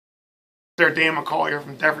They're Dan McCall here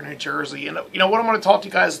from Denver, New Jersey. And you know what I'm going to talk to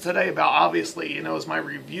you guys today about, obviously, is my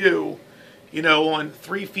review, on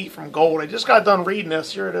 3 Feet from Gold. I just got done reading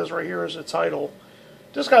this. Here it is right here is the title.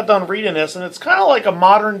 Just got done reading this, and it's kind of like a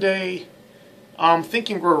modern day Think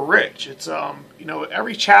and Grow Rich. It's,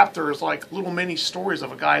 every chapter is like little mini stories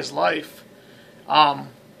of a guy's life.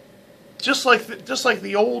 Just like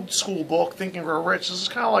the old school book, Think and Grow Rich. This is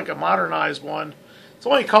kind of like a modernized one. It's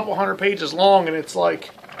only a couple hundred pages long, and it's like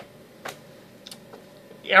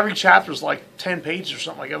every chapter is like 10 pages or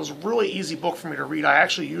something like that. It was a really easy book for me to read. I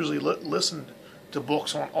actually usually listen to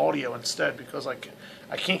books on audio instead because I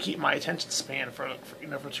can't keep my attention span for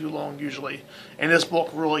too long usually. And this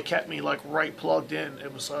book really kept me like right plugged in.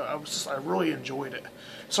 It was I really enjoyed it.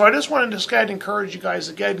 So I just wanted to encourage you guys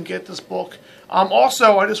to get and get this book.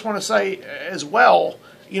 Also, I just want to say as well,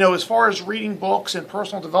 as far as reading books and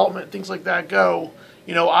personal development and things like that go,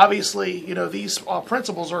 obviously, these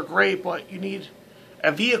principles are great, but you need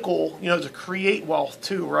a vehicle, to create wealth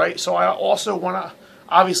too, right? So I also want to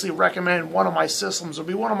obviously recommend one of my systems. It'll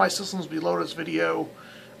be one of my systems below this video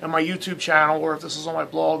on my YouTube channel, or if this is on my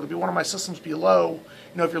blog, it'll be one of my systems below.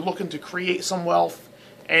 If you're looking to create some wealth,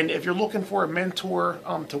 and if you're looking for a mentor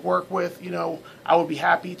to work with, I would be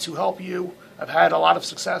happy to help you. I've had a lot of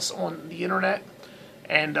success on the internet,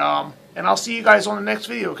 and I'll see you guys on the next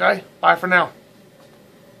video. Okay, bye for now.